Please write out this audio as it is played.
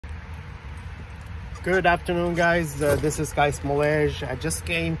Good afternoon, guys. This is Kai Smolej. I just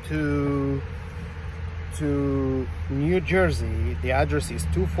came to New Jersey. The address is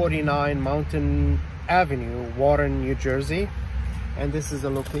 249 Mountain Avenue, Warren, New Jersey, and this is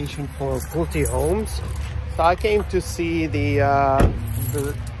a location for Pulte Homes. So I came to see the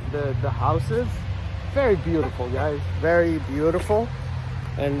houses. Very beautiful, guys. Very beautiful.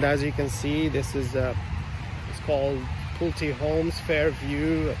 And as you can see, this is it's called Pulte Homes,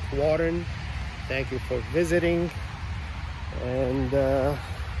 Fairview at Warren. Thank you for visiting, and we're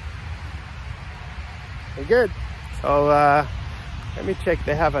good. So let me check.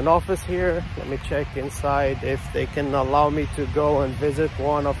 They have an office here. Let me check inside if they can allow me to go and visit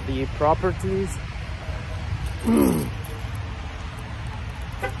one of the properties.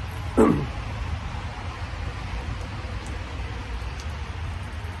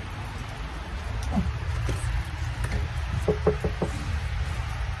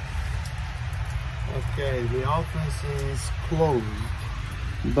 Okay, the office is closed,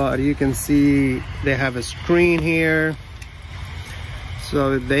 but you can see they have a screen here.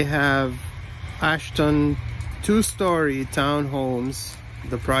 So they have Ashton 2-story townhomes.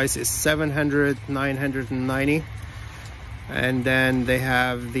 The price is $700,990, and then they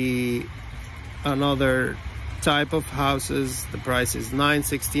have the another type of houses. The price is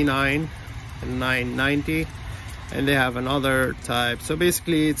 $969 and $990. And they have another type. So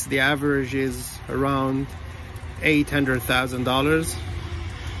basically it's the average is around $800,000,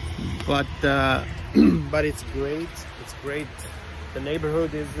 but it's great. It's great. The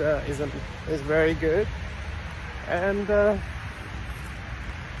neighborhood is very good, and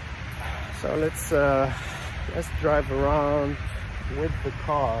so let's drive around with the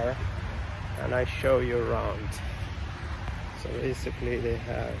car and I show you around. So basically they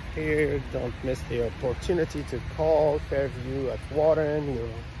have here, don't miss the opportunity to call Fairview at Warren, your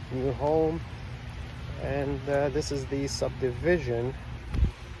new home. And this is the subdivision.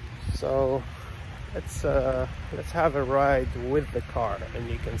 So let's have a ride with the car and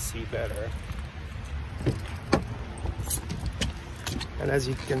you can see better. And as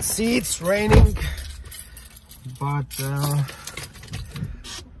you can see, it's raining, but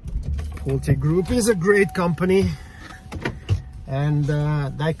Pulte Group is a great company. And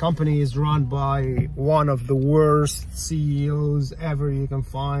that company is run by one of the worst CEOs ever you can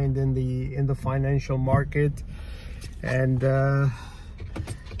find in the financial market, and an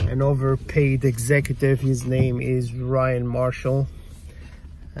overpaid executive. His name is Ryan Marshall,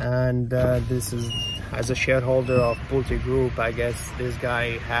 and this is, as a shareholder of Pulte Group, I guess this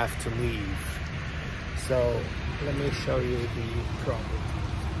guy have to leave. So let me show you the property.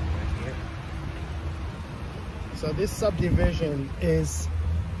 So this subdivision is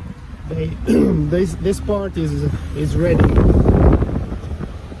this part is ready,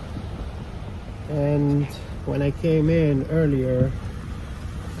 and when I came in earlier,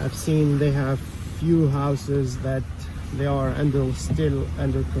 I've seen they have few houses that they are still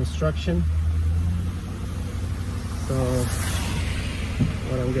under construction. So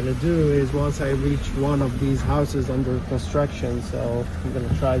what I'm gonna do is, once I reach one of these houses under construction, so I'm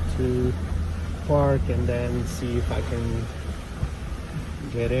gonna try to park and then see if I can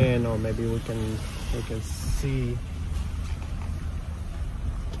get in, or maybe we can see.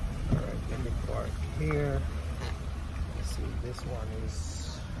 All right, let me park here. Let's see, this one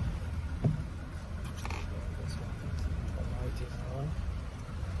is the light is on.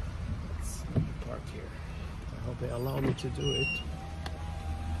 Let's park here. I hope they allow me to do it.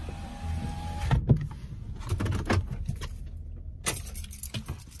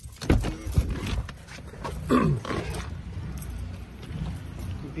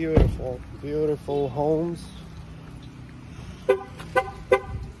 Beautiful, beautiful homes.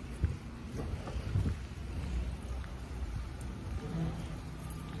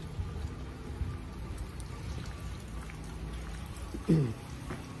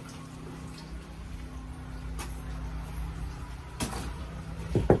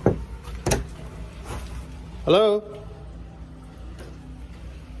 Hello?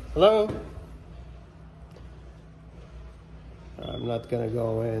 Hello? I'm not gonna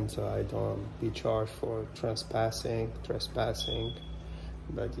go in so I don't be charged for trespassing.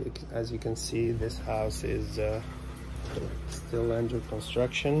 But as you can see, this house is still under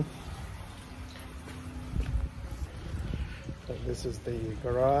construction. So this is the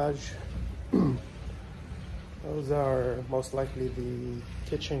garage. Those are most likely the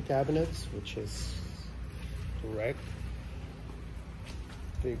kitchen cabinets, which is correct.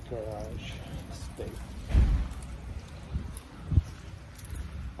 Big garage space.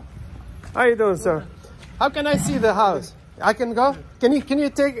 How you doing, sir? How can I see the house? I can go? Can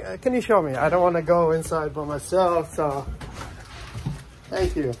you show me? I don't want to go inside by myself, so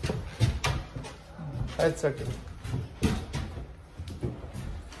thank you. That's okay.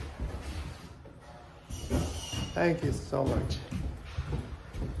 Thank you so much.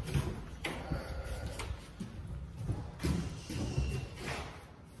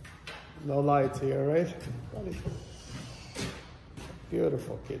 No lights here, right?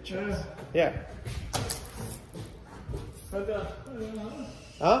 Beautiful kitchen. Yeah.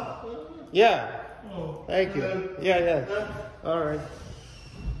 Huh? Yeah. Thank you. Yeah. All right.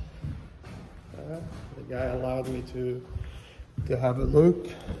 The guy allowed me to have a look.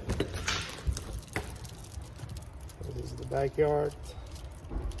 This is the backyard.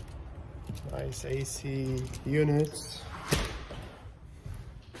 Nice AC units.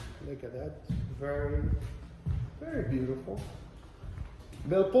 Look at that. Very, very beautiful.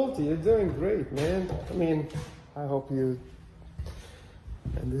 Bill Pulte, you're doing great, man. I mean, I hope you...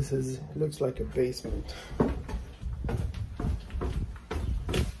 And this looks like a basement.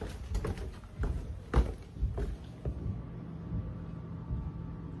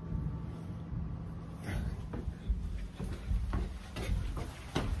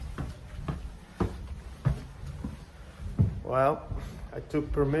 Well, I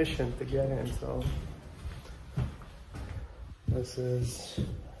took permission to get in, so this is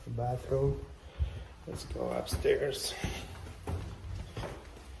the bathroom. Let's go upstairs.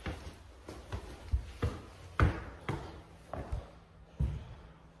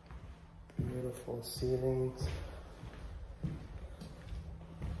 Beautiful ceilings.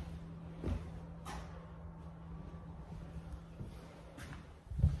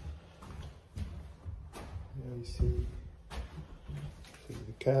 There you see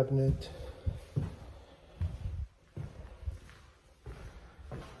the cabinet.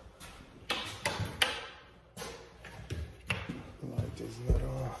 Light is not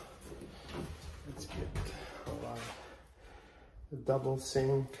on. Let's get a light. The double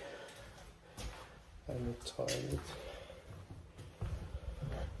sink and the toilet.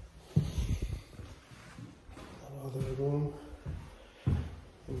 Another room.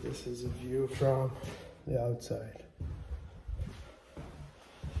 And this is a view from the outside.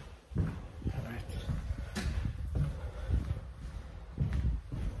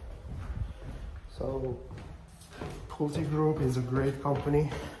 So, Pulte Group is a great company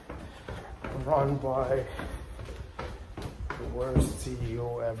run by the worst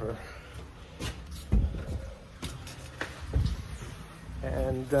CEO ever.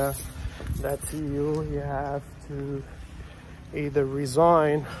 And that CEO, you have to either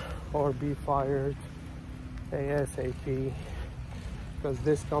resign or be fired ASAP, because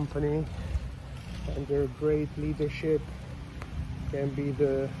this company, under great leadership, can be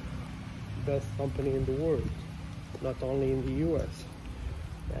the best company in the world, not only in the US.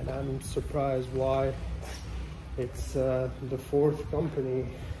 And I'm surprised why it's the fourth company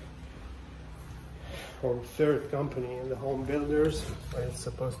or third company in the home builders, but it's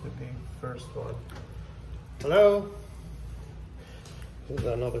supposed to be first one. Hello? Here's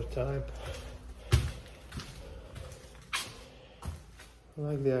another type. I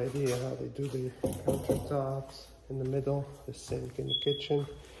like the idea how they do the countertops in the middle, the sink in the kitchen.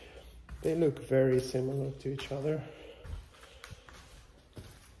 They look very similar to each other.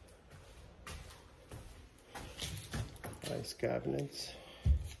 Nice cabinets.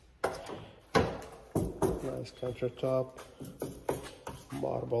 Nice countertop.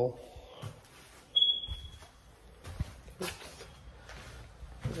 Marble.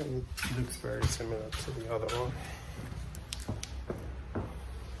 And it looks very similar to the other one.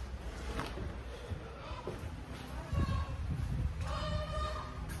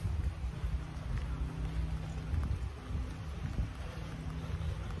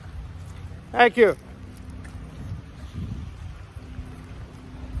 Thank you.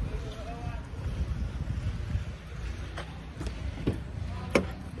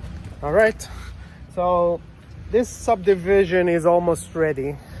 All right, so this subdivision is almost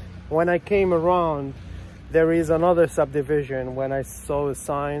ready. When I came around, there is another subdivision when I saw a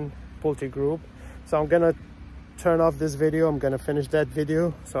sign, Pulte Group. So I'm gonna turn off this video. I'm gonna finish that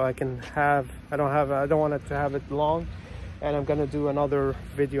video so I can have, I don't want it to have it long. And I'm gonna do another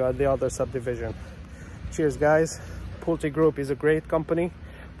video at the other subdivision. Cheers, guys. Pulte Group is a great company.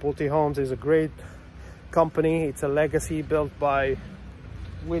 Pulte Homes is a great company. It's a legacy built by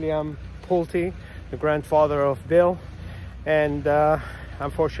William Pulte, the grandfather of Bill. And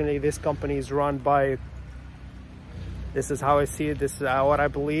unfortunately, this company is run by, this is how I see it, this is what I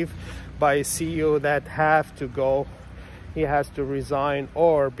believe, by a CEO that have to go. He has to resign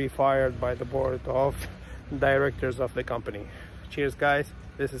or be fired by the board of directors of the company. Cheers, guys.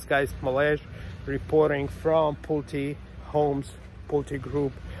 This is guys Malej reporting from Pulte Homes, Pulte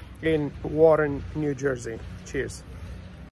Group in Warren, New Jersey. Cheers.